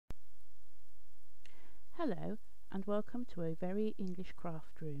Hello and welcome to a very English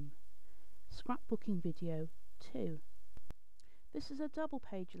craft room. Scrapbooking video 2. This is a double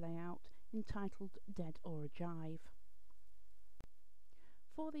page layout entitled Dead or a Jive.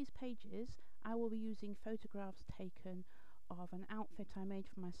 For these pages I will be using photographs taken of an outfit I made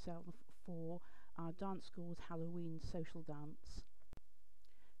for myself for our dance school's Halloween social dance.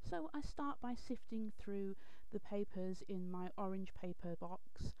 So I start by sifting through the papers in my orange paper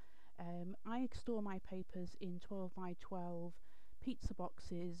box. I store my papers in 12 by 12 pizza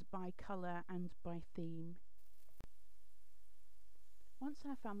boxes by colour and by theme. Once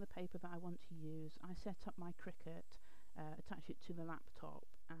I've found the paper that I want to use, I set up my Cricut, attach it to the laptop,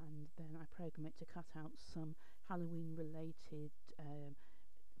 and then I program it to cut out some Halloween related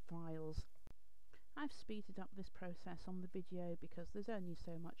files. I've speeded up this process on the video because there's only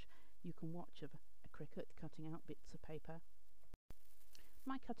so much you can watch of a Cricut cutting out bits of paper.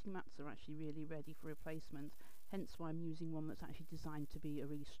 My cutting mats are actually really ready for replacement, hence why I'm using one that's actually designed to be a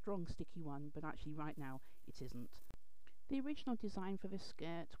really strong sticky one, but actually right now it isn't. The original design for this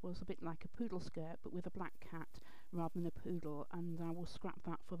skirt was a bit like a poodle skirt but with a black cat rather than a poodle, and I will scrap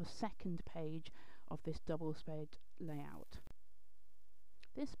that for the second page of this double page layout.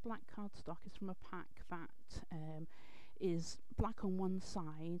 This black cardstock is from a pack that is black on one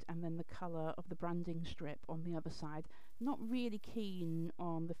side and then the colour of the branding strip on the other side. Not really keen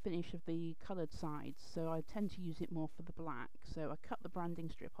on the finish of the coloured sides, so I tend to use it more for the black. So I cut the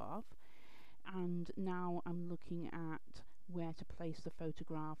branding strip off, and now I'm looking at where to place the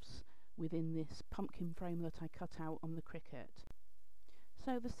photographs within this pumpkin frame that I cut out on the Cricut.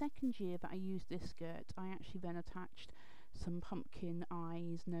 So the second year that I used this skirt, I actually then attached some pumpkin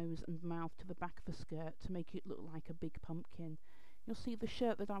eyes, nose and mouth to the back of the skirt to make it look like a big pumpkin. You'll see the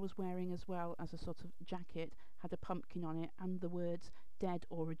shirt that I was wearing as well as a sort of jacket had a pumpkin on it and the words dead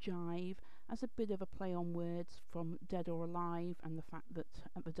or a jive as a bit of a play on words from dead or alive and the fact that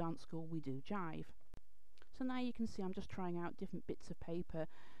at the dance school we do jive. So now you can see I'm just trying out different bits of paper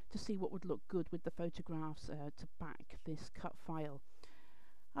to see what would look good with the photographs to back this cut file.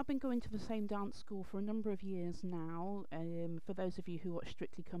 I've been going to the same dance school for a number of years now. For those of you who watch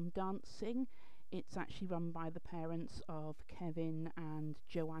Strictly Come Dancing, it's actually run by the parents of Kevin and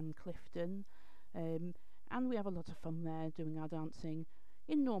Joanne Clifton, and we have a lot of fun there doing our dancing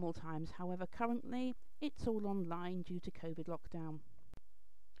in normal times. However, currently it's all online due to COVID lockdown.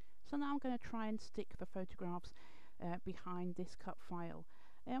 So now I'm going to try and stick the photographs behind this cut file.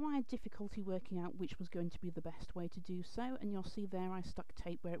 I had difficulty working out which was going to be the best way to do so, and you'll see there I stuck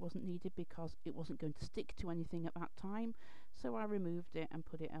tape where it wasn't needed because it wasn't going to stick to anything at that time, so I removed it and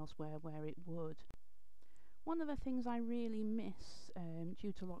put it elsewhere where it would. One of the things I really miss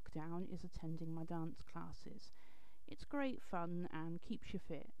due to lockdown is attending my dance classes. It's great fun and keeps you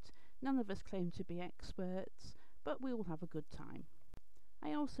fit. None of us claim to be experts, but we all have a good time.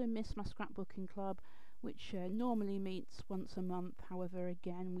 I also miss my scrapbooking club, which normally meets once a month. However,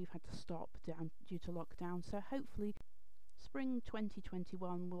 again, we've had to stop due to lockdown, so hopefully spring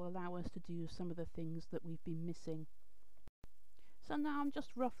 2021 will allow us to do some of the things that we've been missing. So now I'm just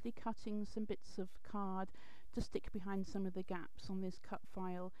roughly cutting some bits of card to stick behind some of the gaps on this cut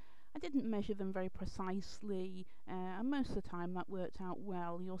file. I didn't measure them very precisely, and most of the time that worked out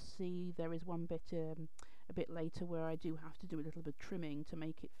well. You'll see there is one bit a bit later where I do have to do a little bit of trimming to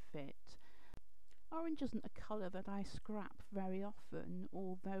make it fit. Orange isn't a colour that I scrap very often,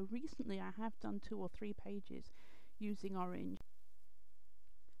 although recently I have done 2 or 3 pages using orange.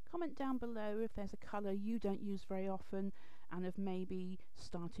 Comment down below if there's a colour you don't use very often and have maybe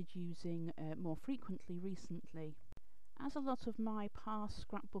started using more frequently recently. As a lot of my past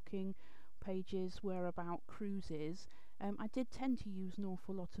scrapbooking pages were about cruises, I did tend to use an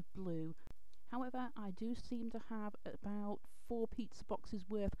awful lot of blue. However, I do seem to have about 4 pizza boxes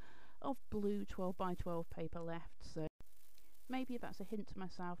worth of blue 12 by 12 paper left, so maybe that's a hint to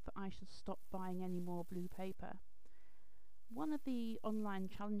myself that I should stop buying any more blue paper. One of the online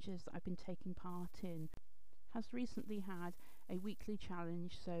challenges that I've been taking part in has recently had a weekly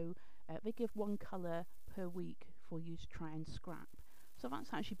challenge, so they give 1 colour per week for you to try and scrap. So that's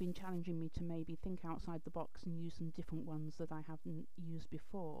actually been challenging me to maybe think outside the box and use some different ones that I haven't used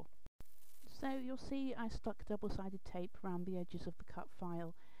before. So you'll see I stuck double-sided tape around the edges of the cut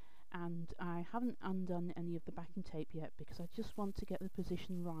file, and I haven't undone any of the backing tape yet because I just want to get the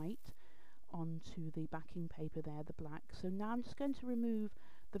position right onto the backing paper there, the black. So now I'm just going to remove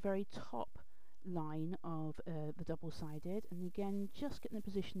the very top line of the double-sided, and again just getting the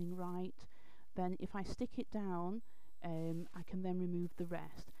positioning right. Then if I stick it down, I can then remove the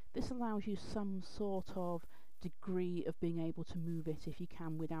rest. This allows you some sort of degree of being able to move it if you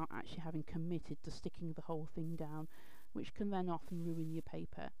can without actually having committed to sticking the whole thing down, which can then often ruin your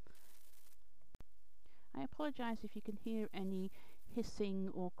paper. I apologise if you can hear any hissing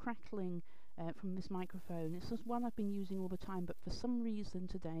or crackling from this microphone. This is one I've been using all the time, but for some reason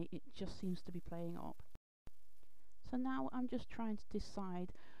today it just seems to be playing up. So now I'm just trying to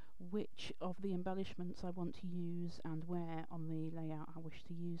decide which of the embellishments I want to use and where on the layout I wish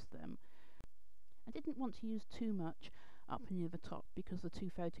to use them. I didn't want to use too much up near the top because the two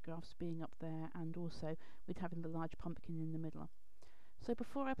photographs being up there, and also with having the large pumpkin in the middle. So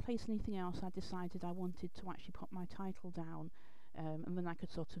before I place anything else, I decided I wanted to actually put my title down, and then I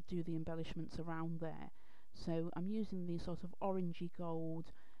could sort of do the embellishments around there. So I'm using these sort of orangey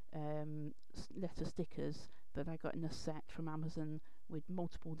gold letter stickers that I got in a set from Amazon with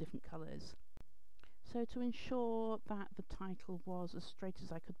multiple different colours. So to ensure that the title was as straight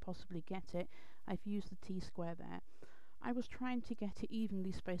as I could possibly get it, I've used the T-square there. I was trying to get it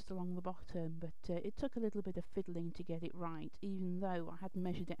evenly spaced along the bottom, but it took a little bit of fiddling to get it right, even though I had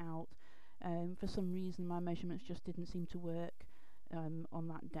measured it out. For some reason my measurements just didn't seem to work on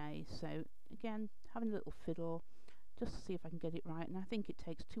that day, so again, having a little fiddle just to see if I can get it right, and I think it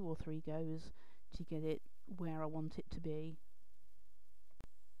takes 2 or 3 goes to get it where I want it to be.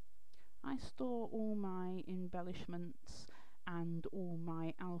 I store all my embellishments and all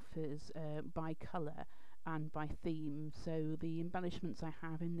my alphas by colour and by theme, so the embellishments I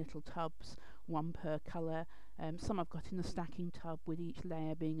have in little tubs, one per colour. Some I've got in a stacking tub with each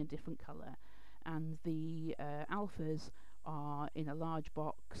layer being a different colour, and the alphas are in a large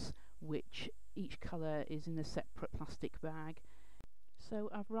box which each colour is in a separate plastic bag. So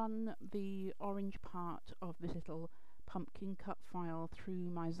I've run the orange part of this little pumpkin cut file through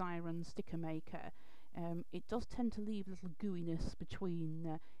my Xyron sticker maker. It does tend to leave a little gooiness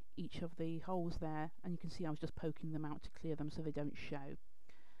between each of the holes there, and you can see I was just poking them out to clear them so they don't show.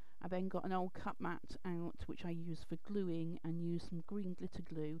 I then got an old cut mat out which I use for gluing, and use some green glitter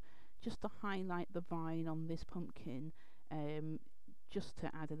glue just to highlight the vine on this pumpkin, just to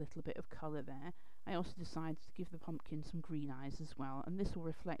add a little bit of colour there. I also decided to give the pumpkin some green eyes as well, and this will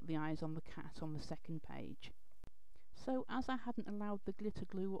reflect the eyes on the cat on the second page. So as I hadn't allowed the glitter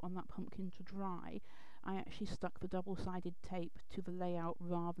glue on that pumpkin to dry, I actually stuck the double-sided tape to the layout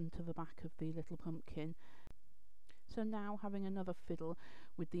rather than to the back of the little pumpkin. So now, having another fiddle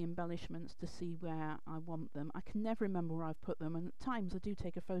with the embellishments to see where I want them. I can never remember where I've put them, and at times I do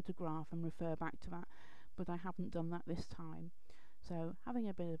take a photograph and refer back to that, but I haven't done that this time. So having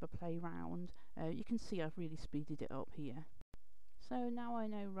a bit of a play round, you can see I've really speeded it up here. So now I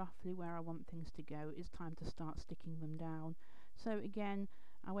know roughly where I want things to go. It's time to start sticking them down. So again,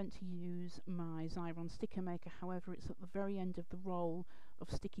 I went to use my Xyron sticker maker, however it's at the very end of the roll of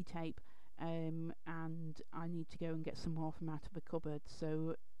sticky tape, and I need to go and get some more from out of the cupboard,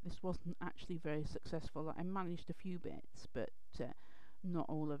 so this wasn't actually very successful. I managed a few bits, but not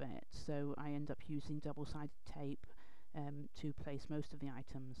all of it, so I end up using double-sided tape to place most of the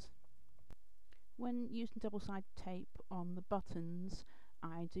items. When using double-sided tape on the buttons,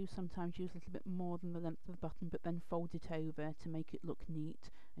 I do sometimes use a little bit more than the length of the button, but then fold it over to make it look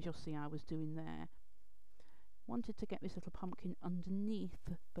neat, as you'll see I was doing there. Wanted to get this little pumpkin underneath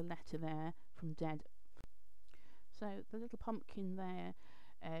the letter there from Dead. So the little pumpkin there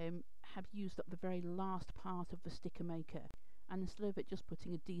had used up the very last part of the sticker maker, and instead of it just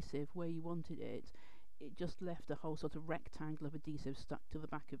putting adhesive where you wanted it, it just left a whole sort of rectangle of adhesive stuck to the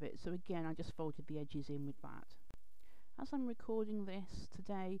back of it. So again, I just folded the edges in with that. As I'm recording this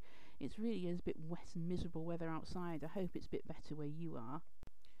today, it really is a bit wet and miserable weather outside. I hope it's a bit better where you are.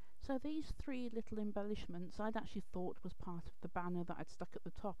 So these 3 little embellishments I'd actually thought was part of the banner that I'd stuck at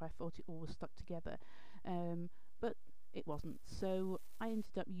the top. I thought it all was stuck together, but it wasn't. So I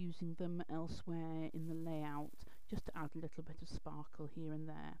ended up using them elsewhere in the layout just to add a little bit of sparkle here and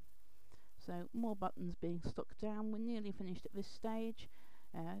there. So more buttons being stuck down. We're nearly finished at this stage.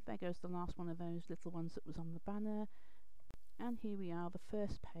 There goes the last one of those little ones that was on the banner. And here we are, the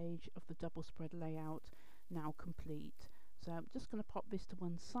first page of the double spread layout now complete. So I'm just going to pop this to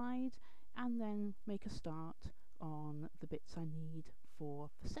one side and then make a start on the bits I need for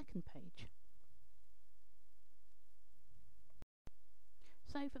the second page.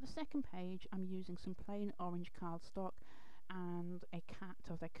 So for the second page, I'm using some plain orange cardstock and a cat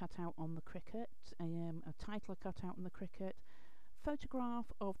that I cut out on the Cricut, a title I cut out on the Cricut, photograph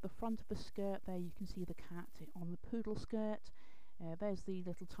of the front of the skirt. There you can see the cat on the poodle skirt. There's the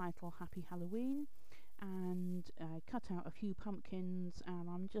little title, Happy Halloween, and I cut out a few pumpkins, and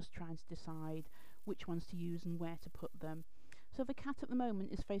I'm just trying to decide which ones to use and where to put them. So the cat at the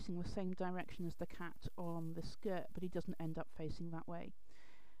moment is facing the same direction as the cat on the skirt, but he doesn't end up facing that way.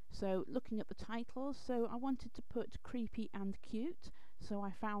 So looking at the titles, so I wanted to put creepy and cute, so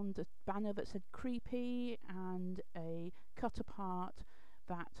I found a banner that said creepy and a cut apart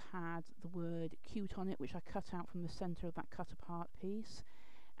that had the word cute on it, which I cut out from the centre of that cut apart piece,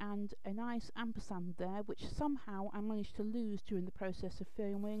 and a nice ampersand there, which somehow I managed to lose during the process of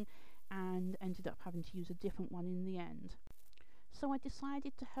filming and ended up having to use a different one in the end. So I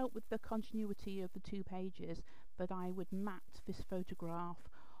decided to help with the continuity of the two pages that I would mat this photograph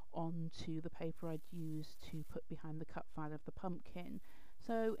onto the paper I'd used to put behind the cut file of the pumpkin.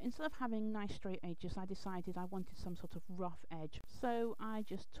 So instead of having nice straight edges, I decided I wanted some sort of rough edge, so I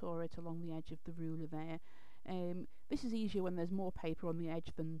just tore it along the edge of the ruler there. This is easier when there's more paper on the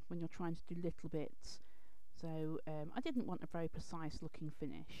edge than when you're trying to do little bits, so I didn't want a very precise looking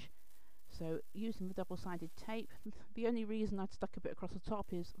finish. So using the double-sided tape, the only reason I'd stuck a bit across the top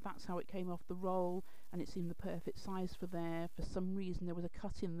is that's how it came off the roll, and it seemed the perfect size for there. For some reason there was a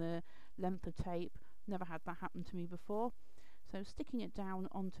cut in the length of tape. Never had that happen to me before. So sticking it down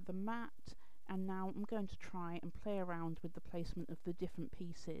onto the mat, and now I'm going to try and play around with the placement of the different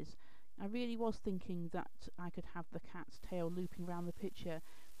pieces. I really was thinking that I could have the cat's tail looping around the picture,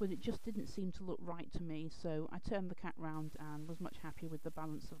 but it just didn't seem to look right to me, so I turned the cat round and was much happier with the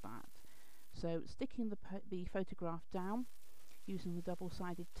balance of that. So sticking the photograph down, using the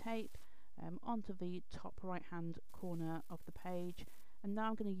double-sided tape onto the top right hand corner of the page, and now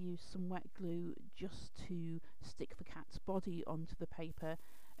I'm going to use some wet glue just to stick the cat's body onto the paper.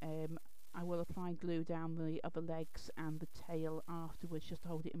 I will apply glue down the other legs and the tail afterwards just to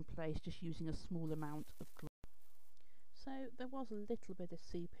hold it in place, just using a small amount of glue. So there was a little bit of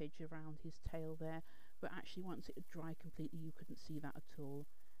seepage around his tail there, but actually once it had dried completely you couldn't see that at all.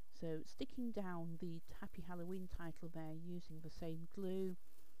 So sticking down the Happy Halloween title there using the same glue.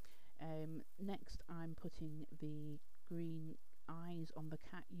 Next I'm putting the green eyes on the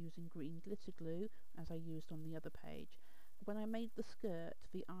cat using green glitter glue as I used on the other page. When I made the skirt,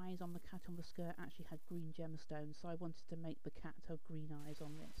 the eyes on the cat on the skirt actually had green gemstones, so I wanted to make the cat have green eyes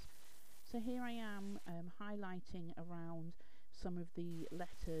on this. So here I am highlighting around some of the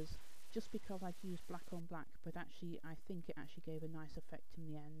letters, just because I'd used black on black, but actually I think it actually gave a nice effect in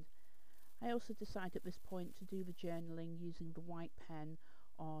the end. I also decided at this point to do the journaling using the white pen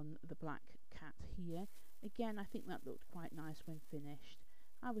on the black cat here. Again, I think that looked quite nice when finished.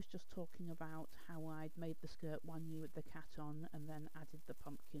 I was just talking about how I'd made the skirt 1 year with the cat on and then added the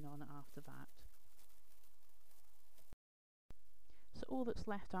pumpkin on after that. So all that's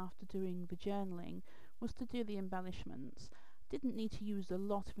left after doing the journaling was to do the embellishments. Didn't need to use a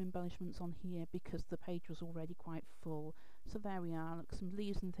lot of embellishments on here because the page was already quite full. So there we are, look, some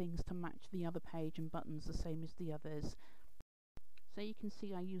leaves and things to match the other page and buttons the same as the others. So you can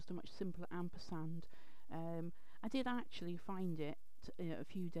see I used a much simpler ampersand. I did actually find it a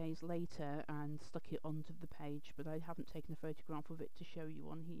few days later and stuck it onto the page, but I haven't taken a photograph of it to show you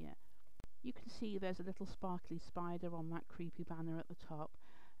on here. You can see there's a little sparkly spider on that creepy banner at the top.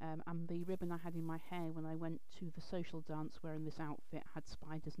 And the ribbon I had in my hair when I went to the social dance wearing this outfit had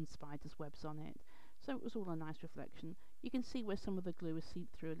spiders and spiders' webs on it. So it was all a nice reflection. You can see where some of the glue has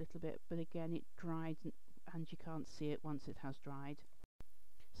seeped through a little bit, but again it dried and you can't see it once it has dried.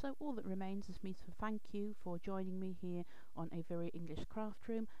 So all that remains is me to thank you for joining me here on A Very English Craft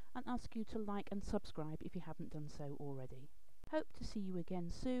Room and ask you to like and subscribe if you haven't done so already. Hope to see you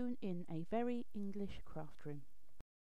again soon in A Very English Craft Room.